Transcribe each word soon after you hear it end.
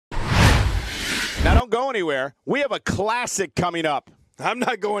Now don't go anywhere. We have a classic coming up. I'm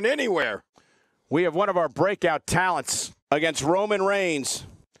not going anywhere. We have one of our breakout talents against Roman Reigns.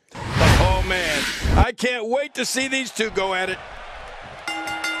 Oh, man. I can't wait to see these two go at it.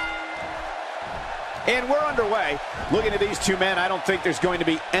 And we're underway. Looking at these two men, I don't think there's going to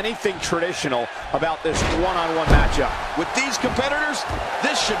be anything traditional about this one-on-one matchup. With these competitors,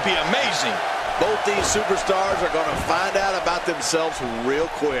 this should be amazing. Both these superstars are going to find out about themselves real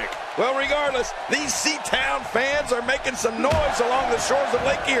quick. Well, regardless, these Seatown fans are making some noise along the shores of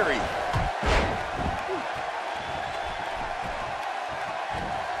Lake Erie.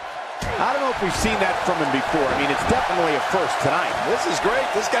 I don't know if we've seen that from him before. I mean, it's definitely a first tonight. This is great.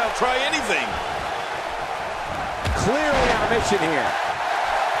 This guy will try anything. Clearly on a mission here.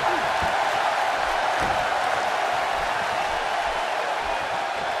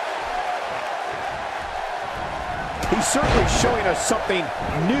 He's certainly showing us something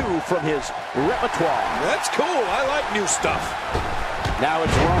new from his repertoire. That's cool. I like new stuff. Now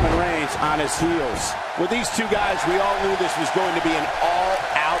it's Roman Reigns on his heels. With these two guys, we all knew this was going to be an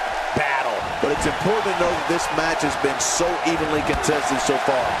all-out battle. But it's important to know that this match has been so evenly contested so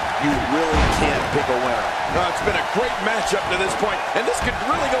far. You really can't pick a winner. No, it's been a great match up to this point, and this could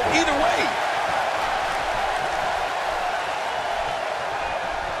really go either way.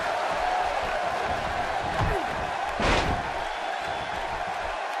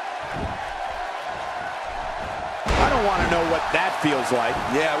 I don't want to know what that feels like.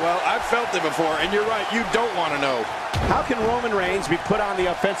 Yeah, well, I've felt it before, and you're right, you don't want to know. How can Roman Reigns be put on the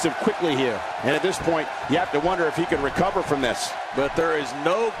offensive quickly here? And at this point, you have to wonder if he can recover from this. But there is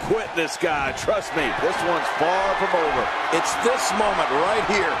no quitting this guy. Trust me, this one's far from over. It's this moment right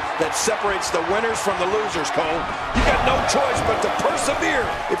here that separates the winners from the losers, Cole. You got no choice but to persevere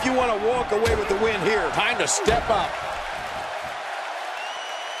if you want to walk away with the win here. Time to step up.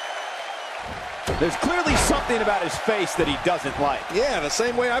 There's clearly something about his face that he doesn't like. Yeah, the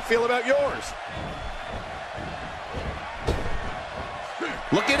same way I feel about yours.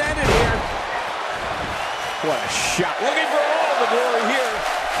 Looking at it here. What a shot. Looking for all the glory here.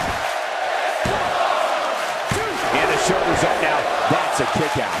 And the shoulders up now. That's a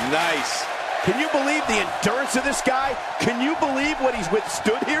kick out. Nice. Can you believe the endurance of this guy? Can you believe what he's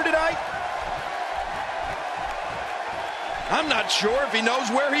withstood here tonight? I'm not sure if he knows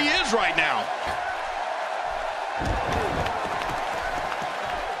where he is right now.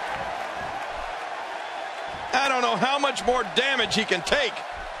 I don't know how much more damage he can take.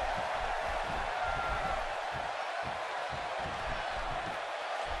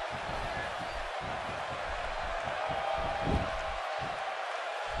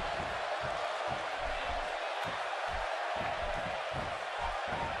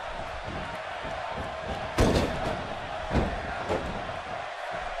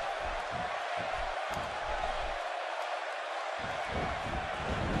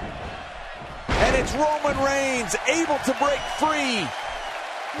 And it's Roman Reigns able to break free.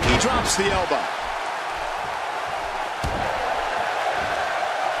 He drops the elbow.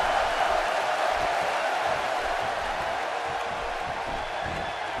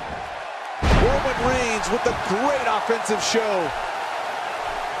 Roman Reigns with a great offensive show.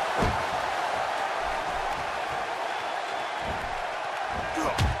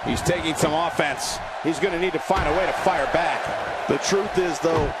 He's taking some offense. He's going to need to find a way to fire back. The truth is,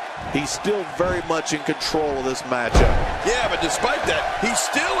 though, he's still very much in control of this matchup. Yeah, but despite that, he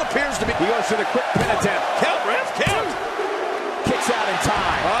still appears to be... He goes for the quick pin attempt. Count, ref, count! Kicks out in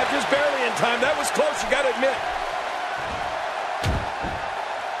time. Just barely in time. That was close, you got to admit.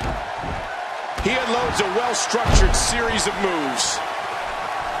 He unloads a well-structured series of moves.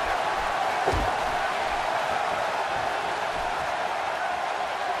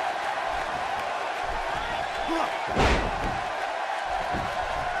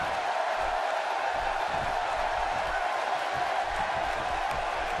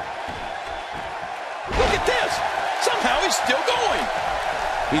 Look at this. Somehow he's still going.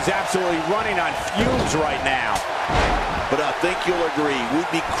 He's absolutely running on fumes right now. But I think you'll agree,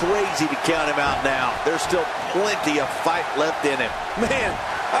 we'd be crazy to count him out now. There's still plenty of fight left in him. Man,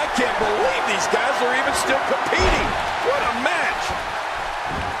 I can't believe these guys are even still competing. What a match.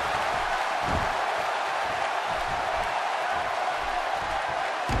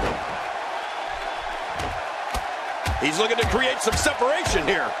 He's looking to create some separation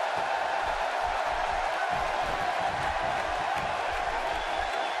here.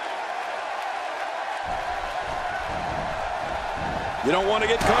 You don't want to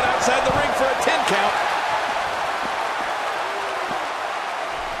get caught outside the ring for a 10 count.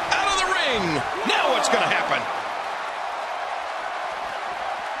 Out of the ring. Now what's going to happen?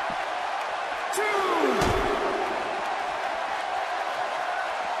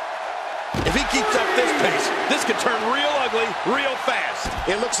 If he keeps up this pace, this could turn real ugly real fast.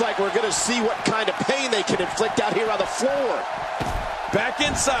 It looks like we're going to see what kind of pain they can inflict out here on the floor. Back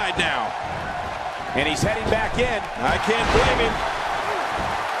inside now. And he's heading back in. I can't blame him.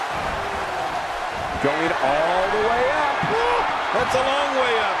 Going all the way up. That's a long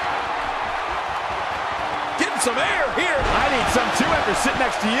way up. Getting some air here. I need some too after sitting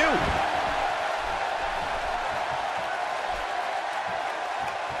next to you.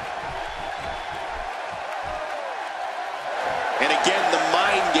 And again, the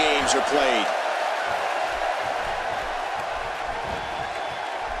mind games are played.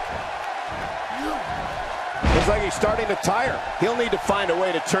 Looks like he's starting to tire. He'll need to find a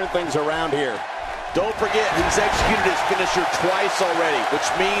way to turn things around here. Don't forget, he's executed his finisher twice already, which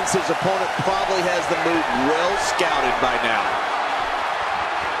means his opponent probably has the move well scouted by now.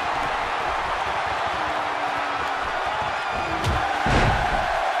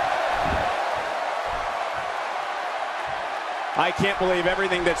 I can't believe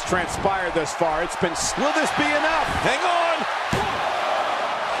everything that's transpired thus far. It's been, will this be enough? Hang on.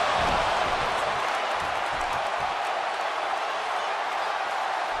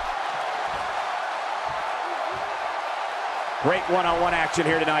 Great one-on-one action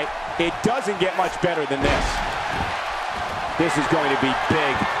here tonight. It doesn't get much better than this. This is going to be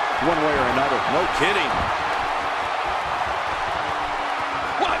big, one way or another. No kidding.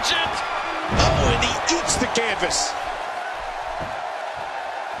 Watch it. Oh, and he eats the canvas.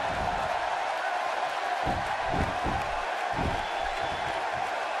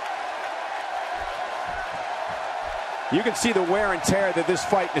 You can see the wear and tear that this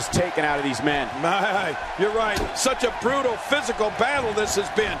fight has taken out of these men. My, you're right. Such a brutal physical battle this has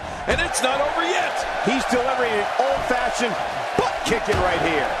been. And it's not over yet. He's delivering an old-fashioned butt kicking right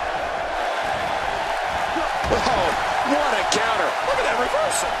here. Oh, what a counter. Look at that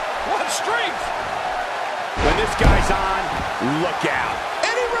reversal. What strength. When this guy's on, look out.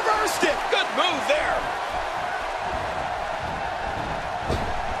 And he reversed it. Good move there.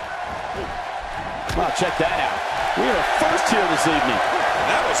 Well, check that out. We are first here this evening.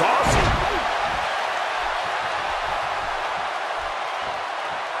 That was awesome.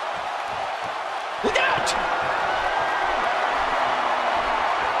 Look out!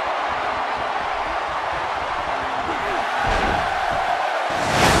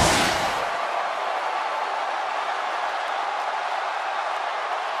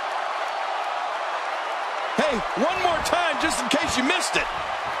 Hey, one more time just in case you missed it.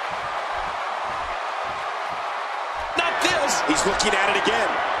 He's looking at it again.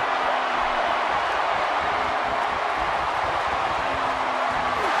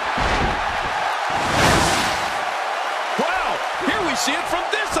 Wow, here we see it from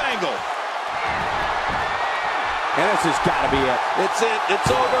this angle. And this has got to be it. It's it.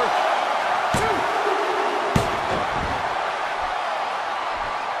 It's over.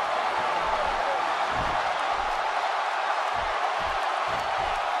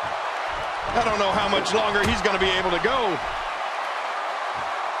 I don't know how much longer he's going to be able to go.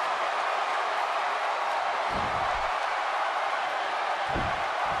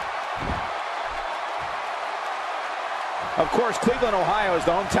 Of course, Cleveland, Ohio is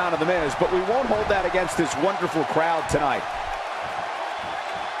the hometown of The Miz, but we won't hold that against this wonderful crowd tonight.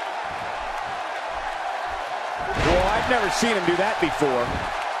 Well, I've never seen him do that before.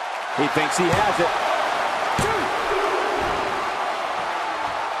 He thinks he has it.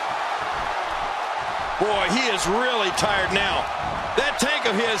 Boy, he is really tired now. That tank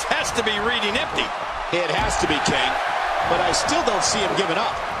of his has to be reading empty. It has to be, King. But I still don't see him giving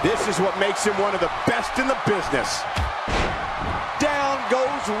up. This is what makes him one of the best in the business. Down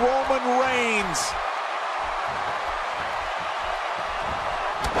goes Roman Reigns.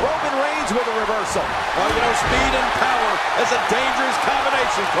 Roman Reigns with a reversal. Oh, you know, speed and power is a dangerous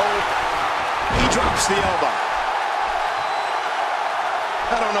combination, Cole. He drops the elbow.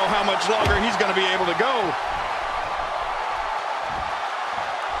 I don't know how much longer he's going to be able to go.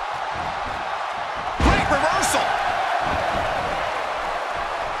 Great reversal.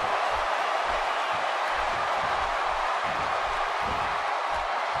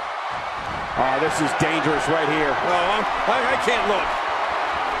 Oh, this is dangerous right here. Oh, I can't look.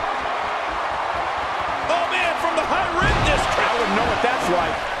 Oh, man, from the high rim district. I wouldn't know what that's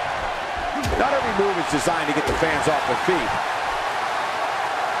like. Not every move is designed to get the fans off their feet.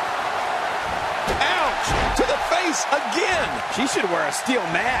 Ouch! To the face again. She should wear a steel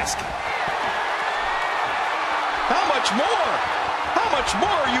mask. How much more? How much more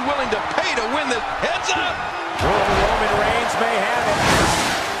are you willing to pay to win this? Heads up! Roman Reigns may have it.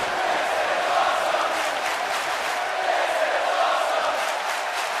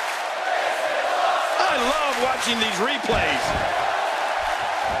 watching these replays.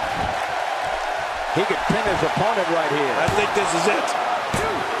 He could pin his opponent right here. I think this is it.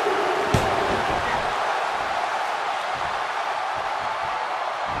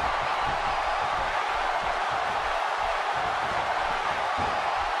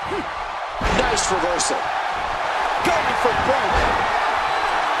 Nice reversal. Going for broke.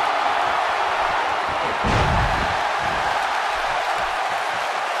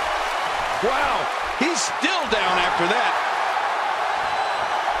 Wow, he's still down after that.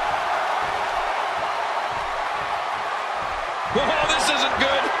 Oh, this isn't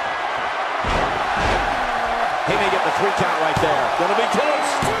good. He may get the 3 count right there. Gonna be close.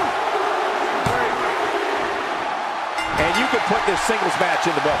 And you can put this singles match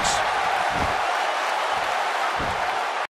in the books.